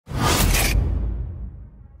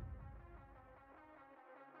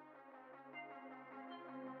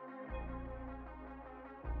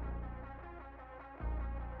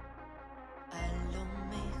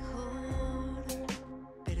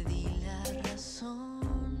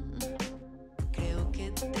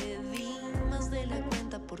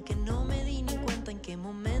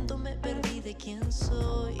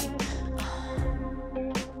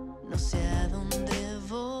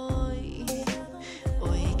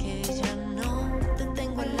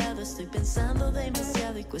pensando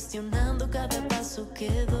demasiado y cuestionando cada paso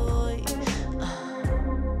que doy.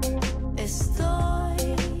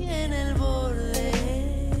 Estoy en el borde,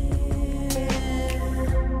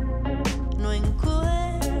 no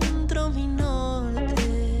encuentro mi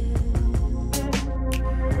norte.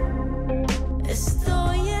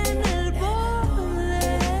 Estoy en el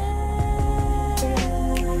borde,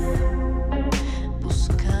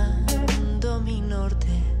 buscando mi norte.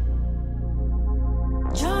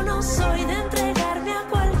 Yo no soy de entregarme a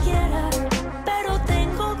cualquiera, pero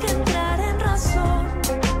tengo que entrar en razón,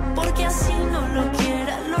 porque así no lo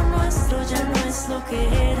quiera, lo nuestro ya no es lo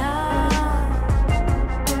que era.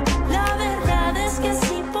 La verdad es que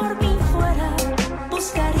si por mí fuera,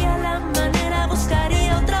 buscaría la manera,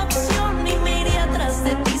 buscaría otra opción y me iría atrás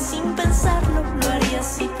de ti sin pensarlo, lo haría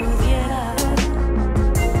si pudiera.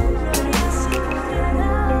 Lo haría si pudiera.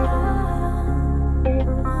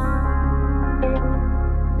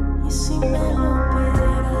 Y si me lo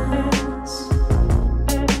pidieras,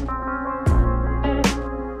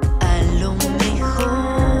 a lo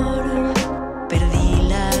mejor perdí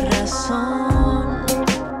la razón.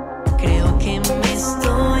 Creo que me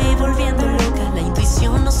estoy volviendo loca. La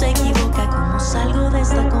intuición no se equivoca. ¿Cómo salgo de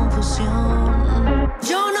esta confusión?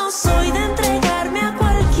 Yo no soy de entregarme a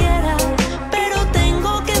cualquiera, pero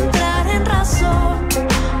tengo que entrar en razón,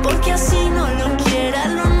 porque así no lo quiera,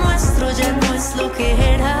 lo nuestro ya no es lo que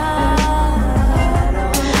era.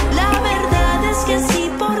 La verdad es que si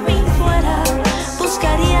por mí fuera,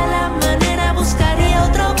 buscaría la manera, buscaría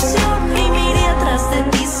otra opción y me iría atrás de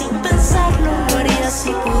ti sin pensarlo, lo haría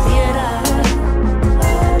si pudiera.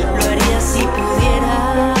 Lo haría si pudiera.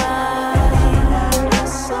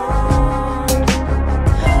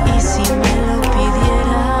 Y si me lo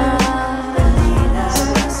pidieras,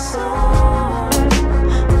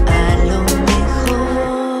 a lo mejor.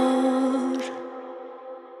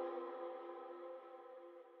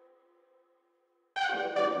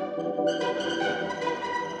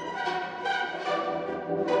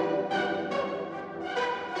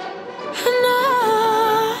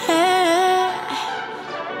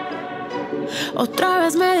 Otra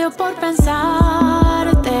vez me dio por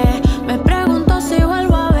pensarte. Me pregunto si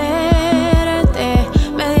vuelvo a verte.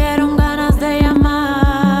 Me dieron ganas de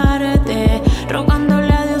llamarte,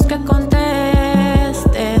 rogándole a Dios que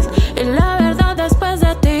contestes. Y la verdad, después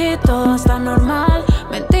de ti todo está normal.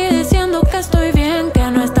 Mentí diciendo que estoy bien, que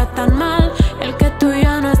no está tan mal. El que tú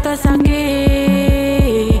ya no estés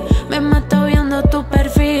aquí me mató viendo tu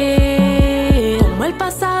perfil. Como el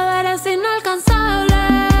pasado eres inalcanzable,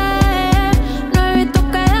 no evito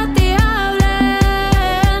que de ti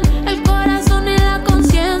hablen. El corazón y la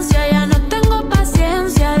conciencia, ya no tengo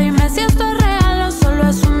paciencia. Dime si esto es real o solo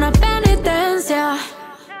es una penitencia.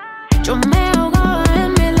 Yo me ahogaba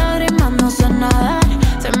en mis lágrimas, no sé nadar.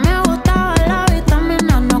 Se me agotaba la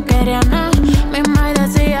vitamina, no quería nada. Mi madre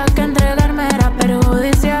decía que entregarme era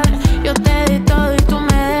perjudicial. Yo te di todo y tú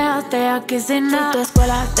me dejaste aquí sin nada. Fui a tu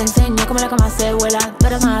escuela, te enseñé cómo la cama se vuela. Tú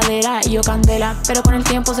eres madera y yo candela, pero con el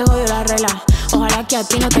tiempo se jodió la regla. Ojalá que a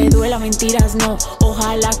ti no te duela, mentiras no.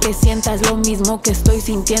 Ojalá que sientas lo mismo que estoy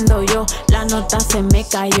sintiendo yo. La nota se me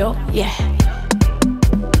cayó, yeah.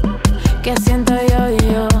 ¿Qué siento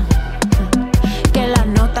yo? Que la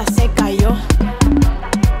nota se cayó,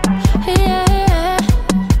 yeah.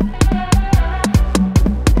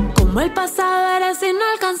 Como el pasado eres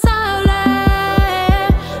inalcanzable,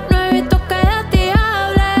 no evito que de ti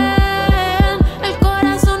hablen. El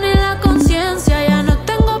corazón y la conciencia, ya no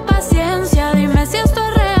tengo paciencia. Dime si esto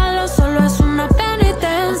es real o solo es una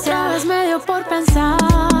penitencia. Otra vez me dio por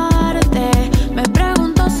pensarte. Me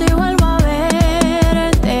pregunto si vuelvo a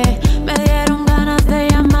verte. Me dieron ganas de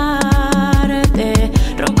llamarte,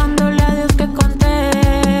 rogando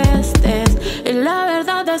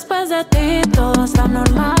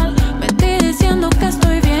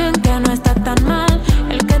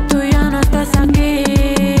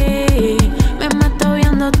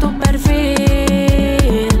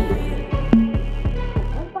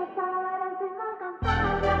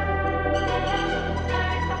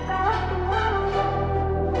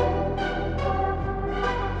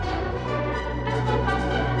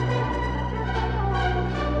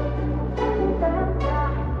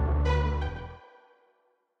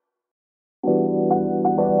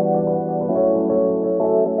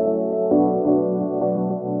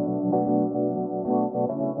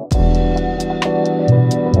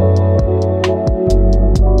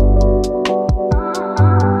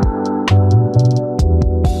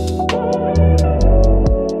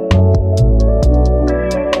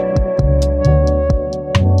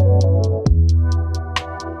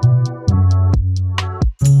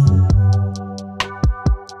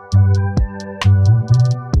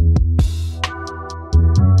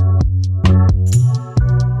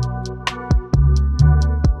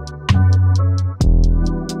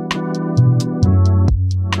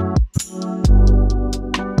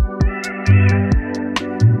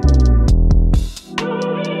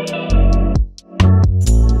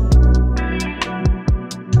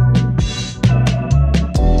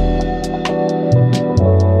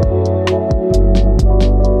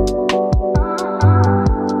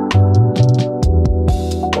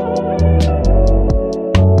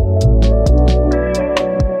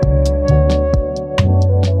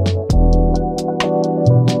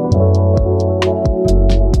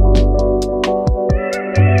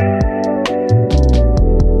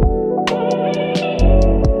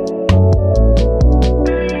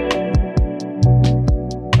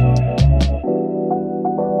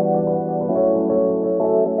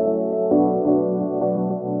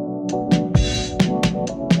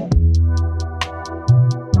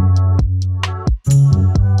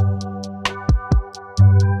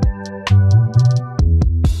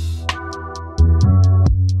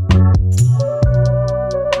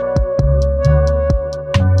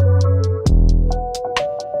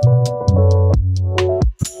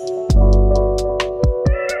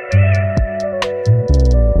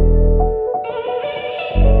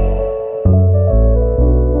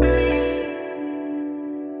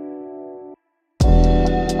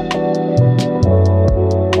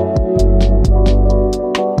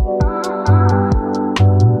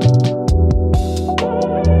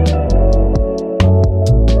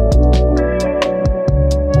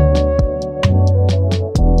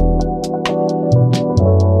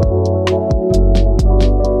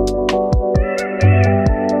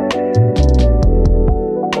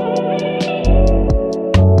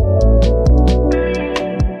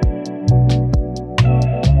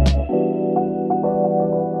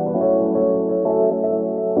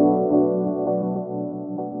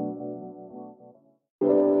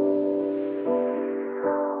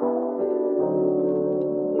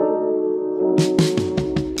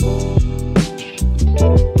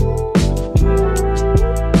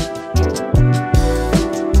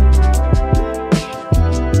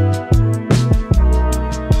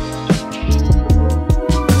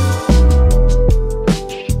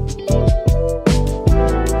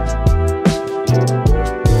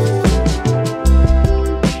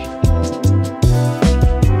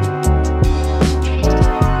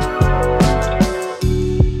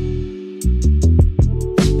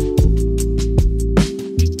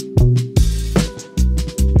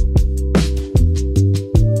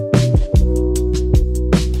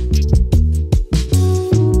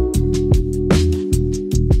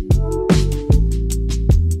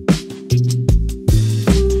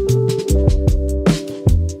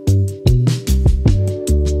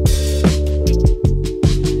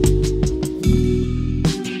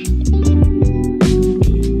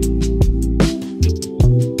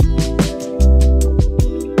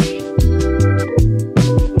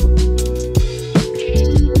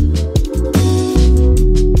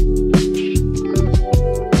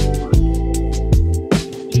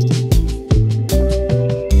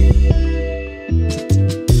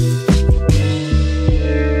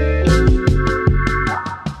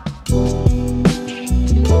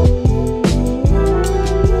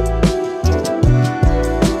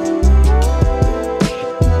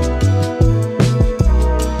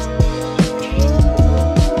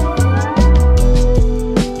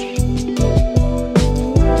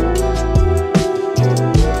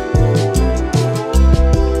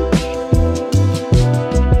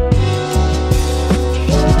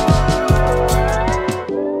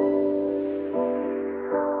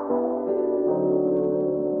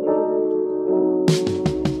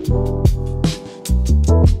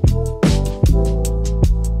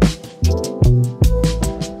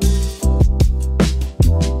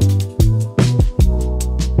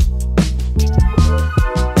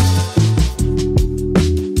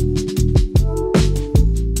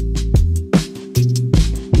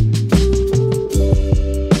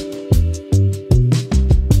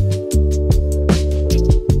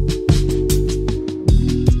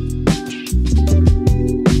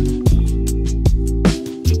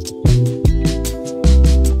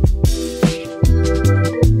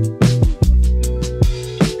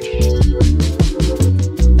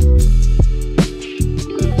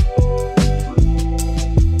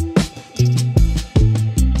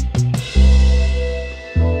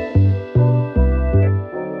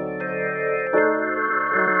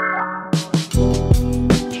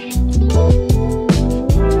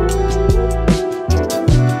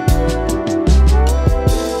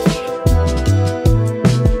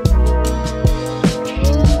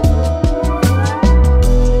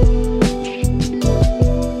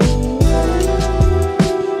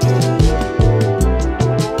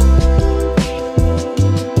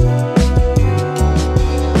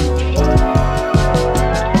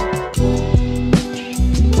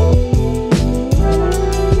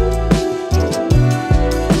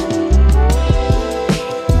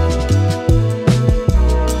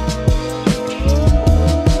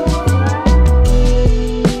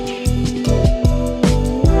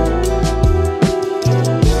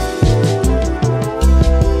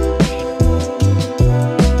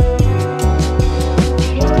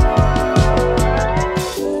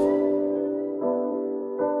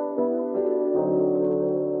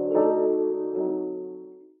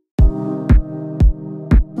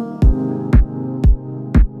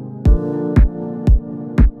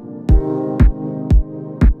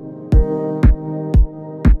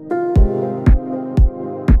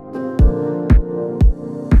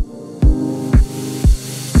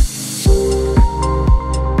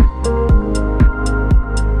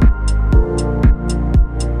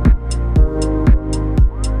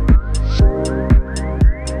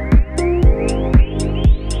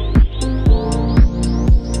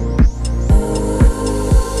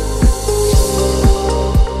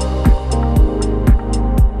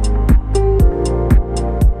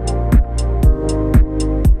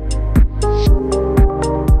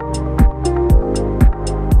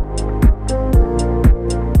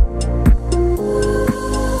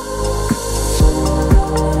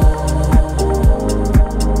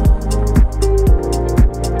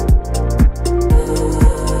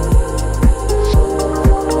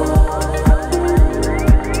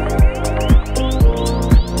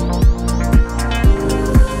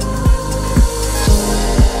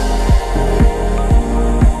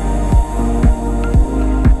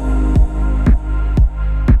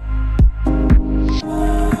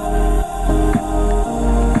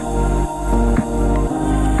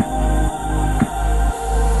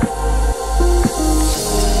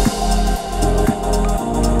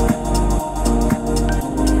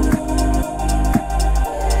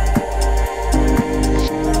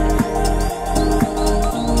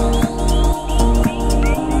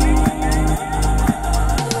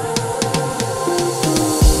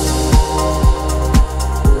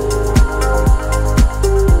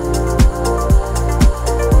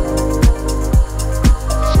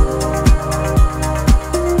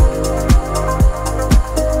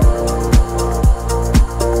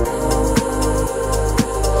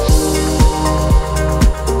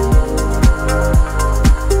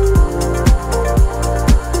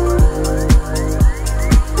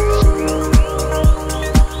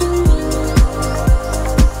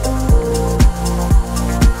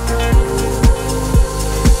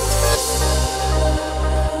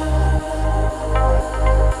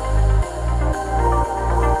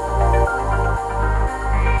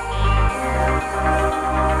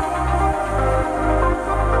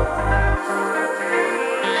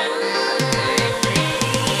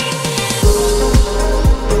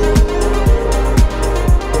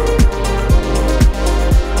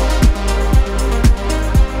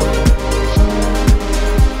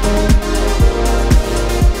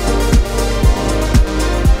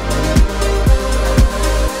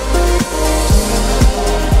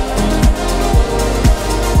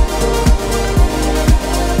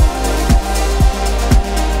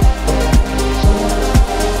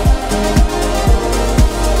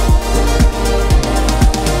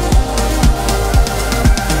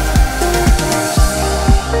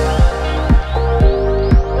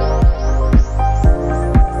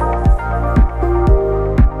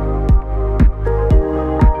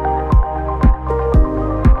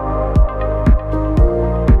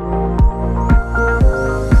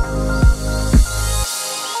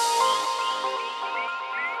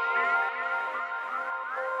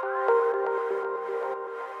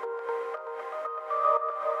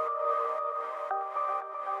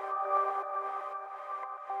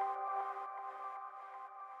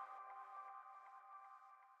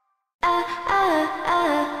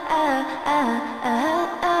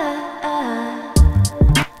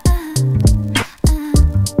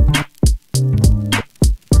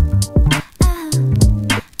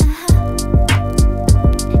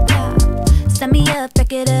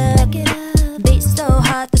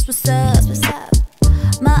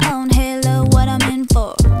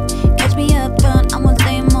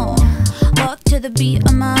the beat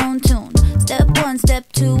of my own tune. Step one, step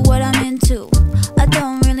two, what I'm into. I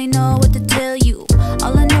don't really know what to tell you.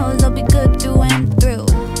 All I know is I'll be good through and through.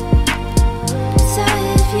 So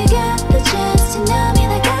if you get the chance to know me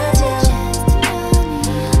like I do,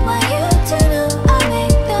 want you to know I'll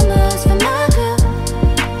make the moves for my crew.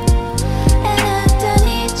 And I don't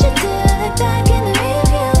need you to look back in the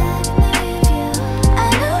review. I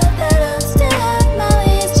know that I'll still have my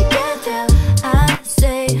ways to get through. I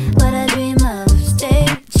say what I dream of, stay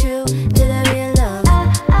true to the real love.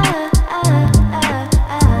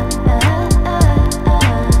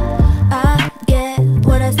 I get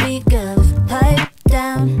what I speak of, pipe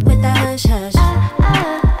down with that hush hush.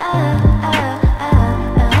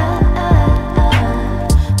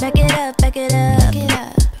 Back it up, back it up.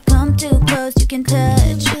 Come too close, you can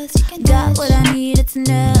touch. Got what I need, it's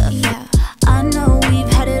enough. I know we've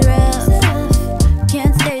had it rough.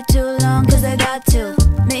 Can't stay too long, cause I got to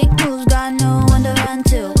make moves, got no one to run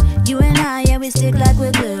to. You and I, yeah, we stick like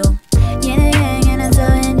we're glue. Yin and yang, and I'm so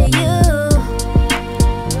into you.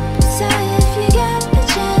 So if you get the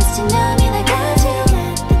chance to know me like I do,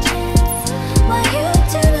 want you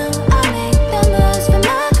to know I'll make the moves for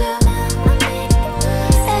my crew.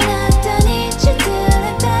 And I don't need you to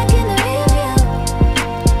look back in the review.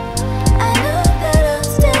 I know that I'll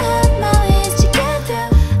still have my ways to get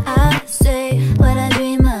through. I say what I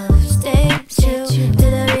dream of, stay true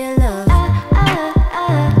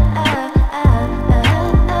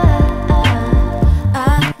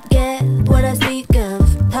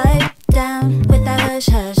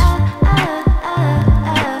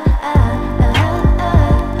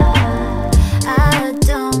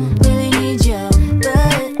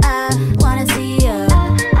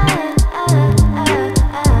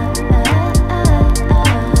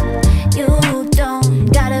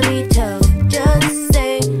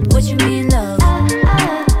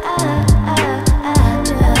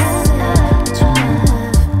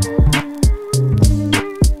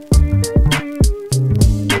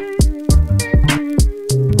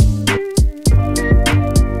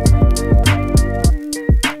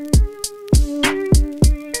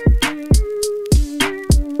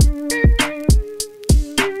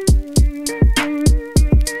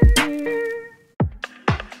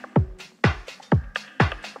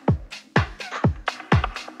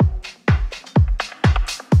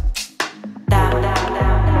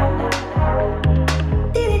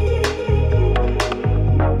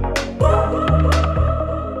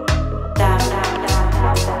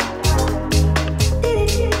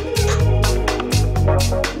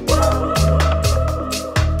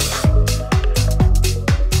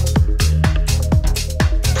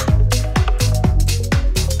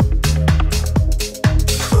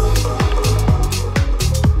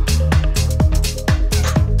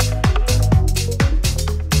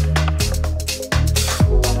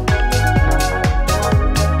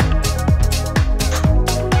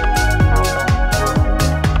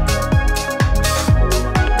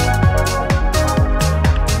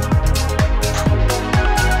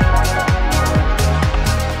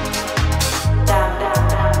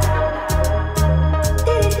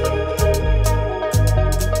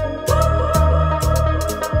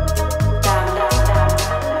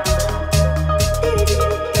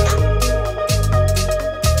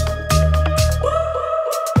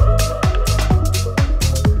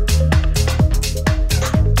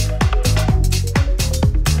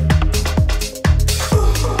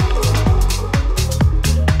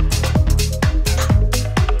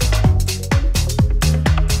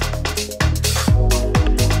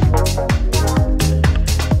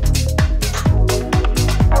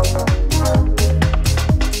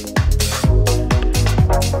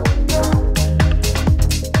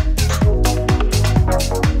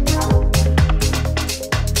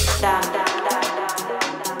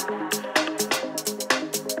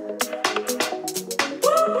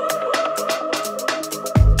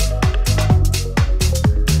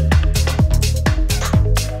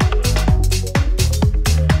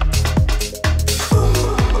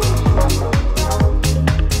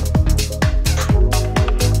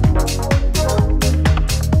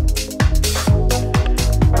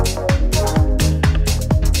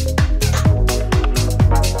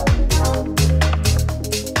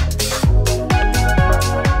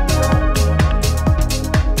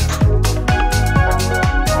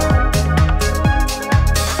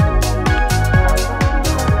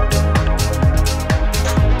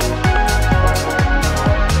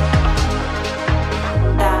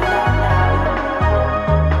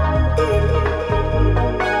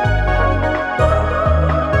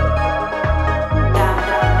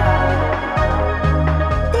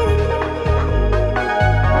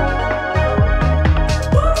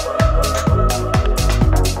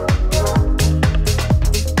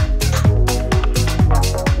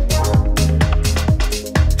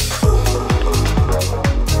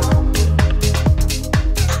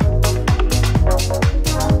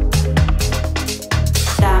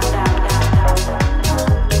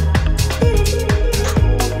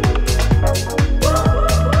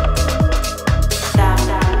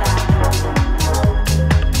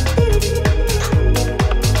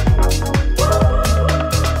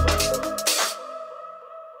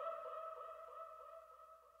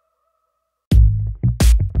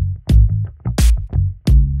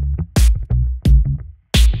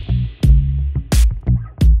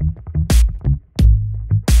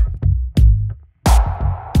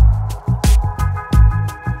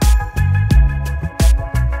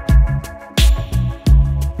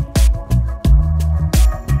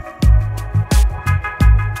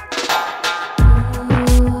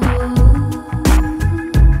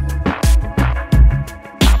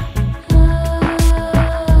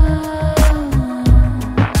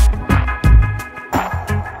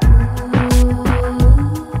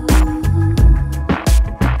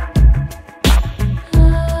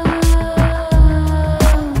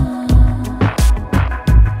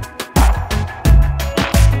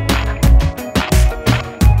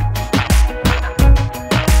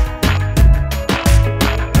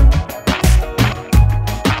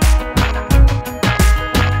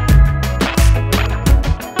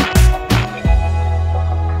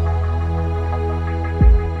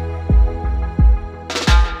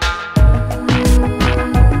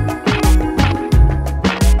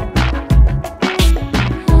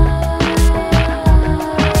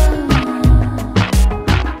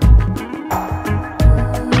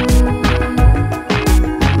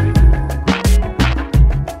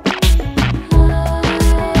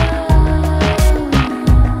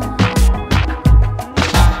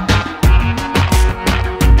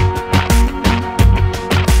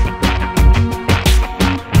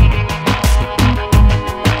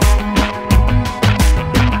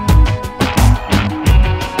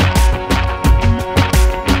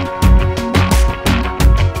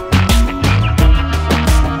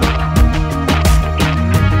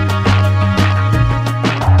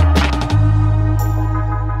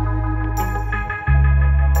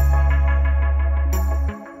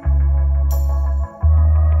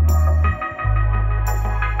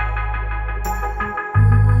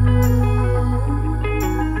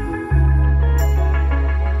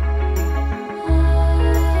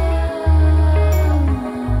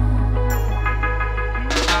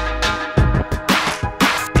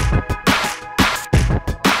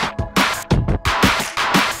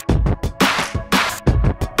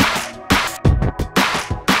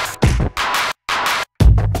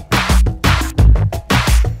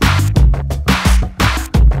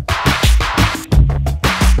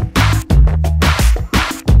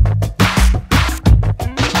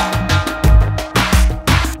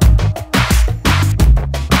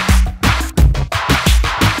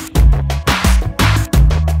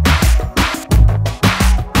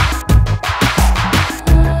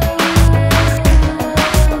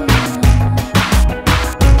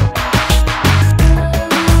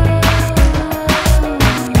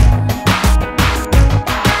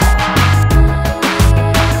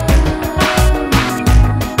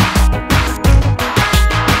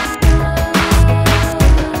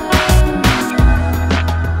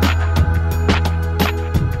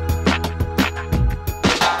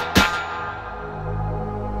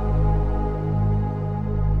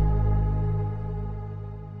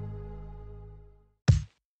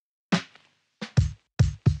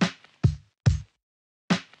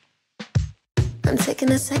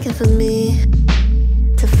taking a second for me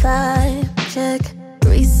to vibe check,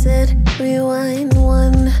 reset, rewind.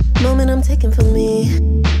 One moment I'm taking for me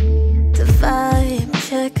to vibe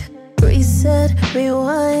check, reset,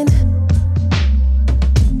 rewind.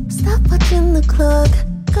 Stop watching the clock,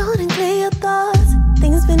 go and clear your thoughts.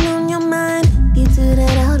 Things been on your mind, you do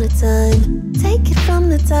that all the time. Take it from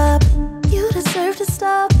the top, you deserve to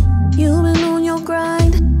stop. You've been on your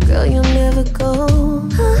grind, girl, you'll never go.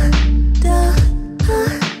 Da,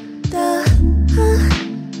 da,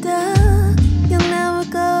 da, you'll never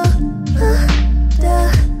go.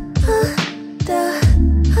 Da, da,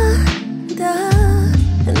 da.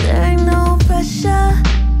 And there ain't no pressure,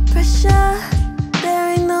 pressure.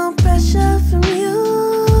 There ain't no pressure from you.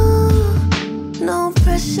 No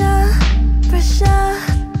pressure, pressure.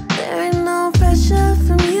 There ain't no pressure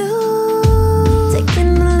from you.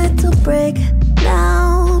 Taking a little break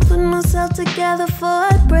now, putting myself together for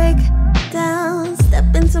a break down.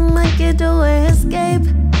 Step into my getaway escape.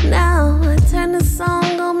 Now I turn the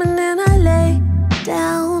song on and then I lay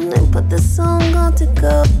down and put the song on to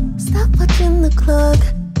go. Stop watching the clock,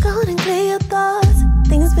 go and clear your thoughts.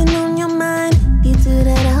 Things been on your mind, you do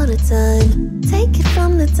that all the time. Take it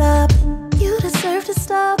from the top, you deserve to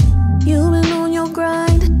stop. You've been on your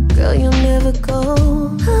grind, girl, you'll never go.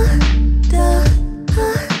 Da,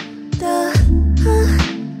 da,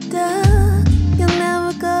 da, you'll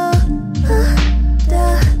never go. Da,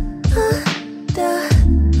 da,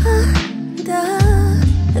 da.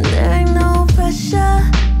 And there ain't no pressure,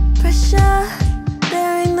 pressure.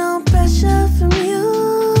 There ain't no pressure from you.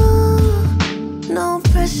 No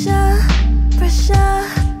pressure, pressure.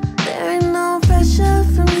 There ain't no pressure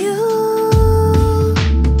from you.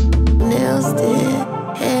 Nails did,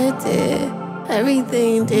 hair did,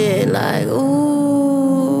 everything did like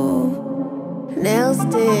ooh. Nails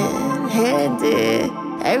did, hair did,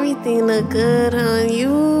 everything look good on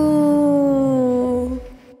you.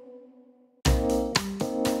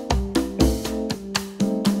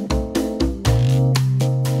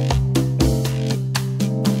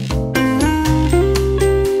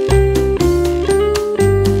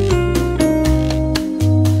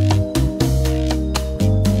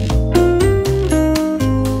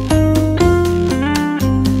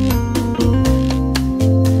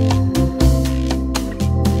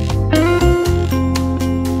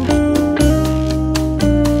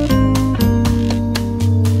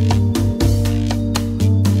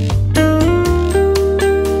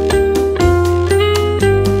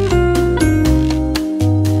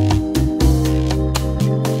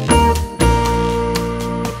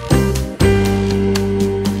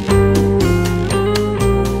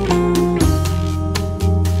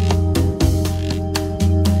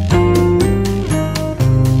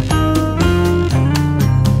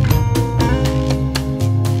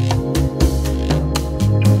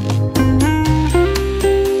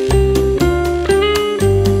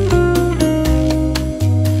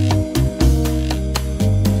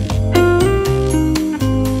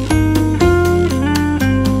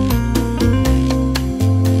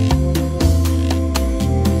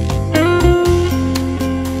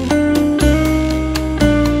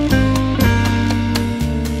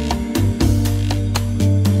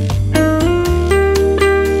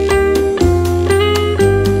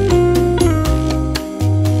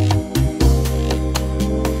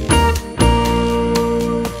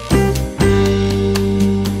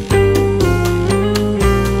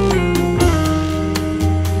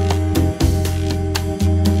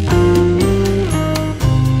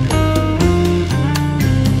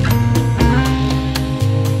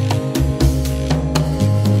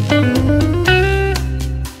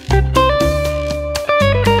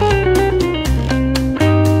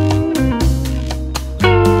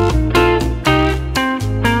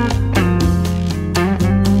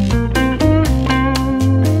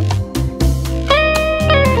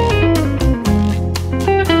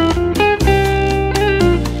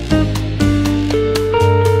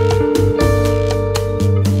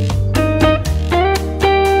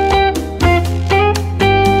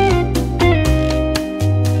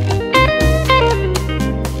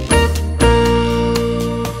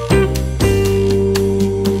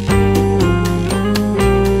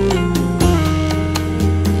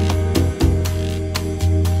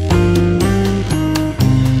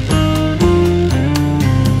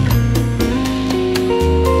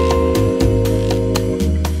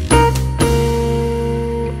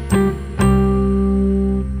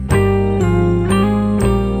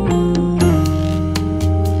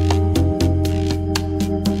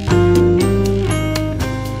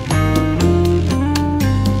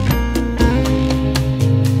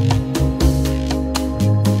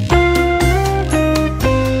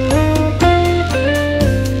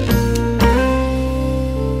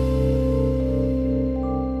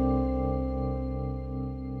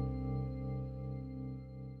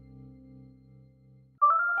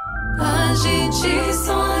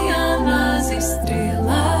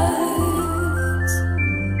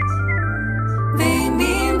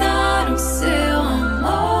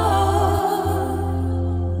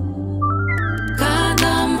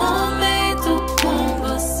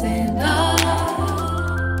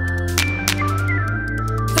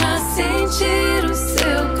 sentir o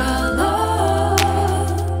seu calor.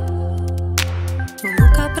 Tô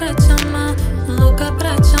louca pra te amar, louca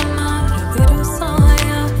pra te amar, pra ver o sol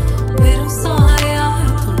raiar, ver o sol raiar.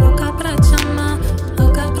 Tô louca pra te amar,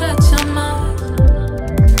 louca pra te amar.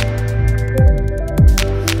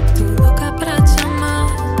 Tô louca pra te amar,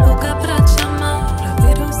 louca pra te amar, pra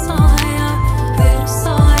ver o sol raiar, ver o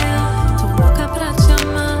sol raiar. Tô louca pra te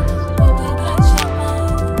amar, louca pra te amar.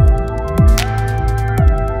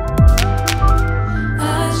 A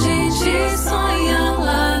gente sonha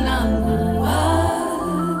lá na lua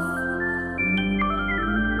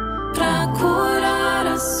pra curar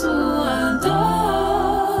a sua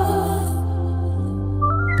dor.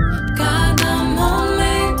 Cada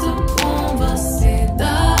momento com você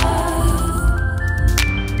dá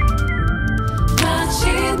pra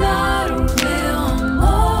te dar o meu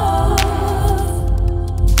amor.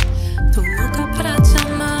 Tô louca pra te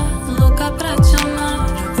amar, louca pra te amar,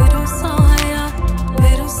 pra ver o sol raiar,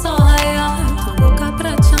 ver o sol raiar. Tô louca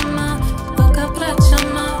pra te amar, louca pra te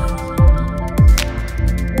amar.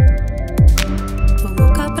 Tô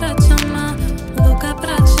louca pra te amar, louca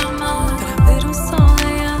pra te amar, pra ver o sol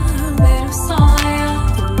raiar, ver o sol raiar.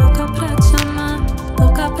 Tô louca pra te amar,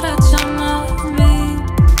 louca pra te amar. Vem,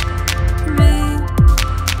 vem.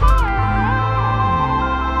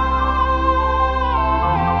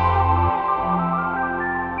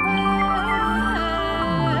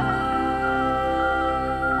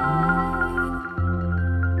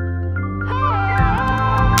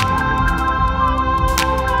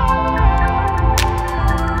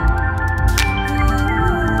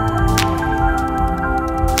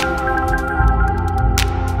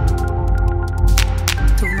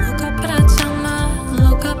 Tô louca pra te amar,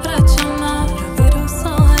 louca pra te amar, pra ver o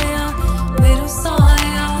sol raiar, ver o sol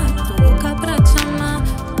raiar. Tô louca pra te amar,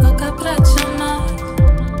 louca pra te amar.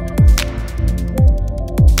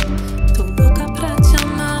 Tô louca pra te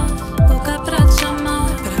amar, louca pra te amar,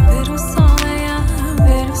 pra ver o sol raiar,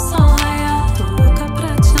 ver o sol raiar. Tô louca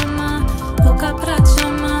pra te amar, louca pra te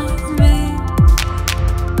amar. Vem.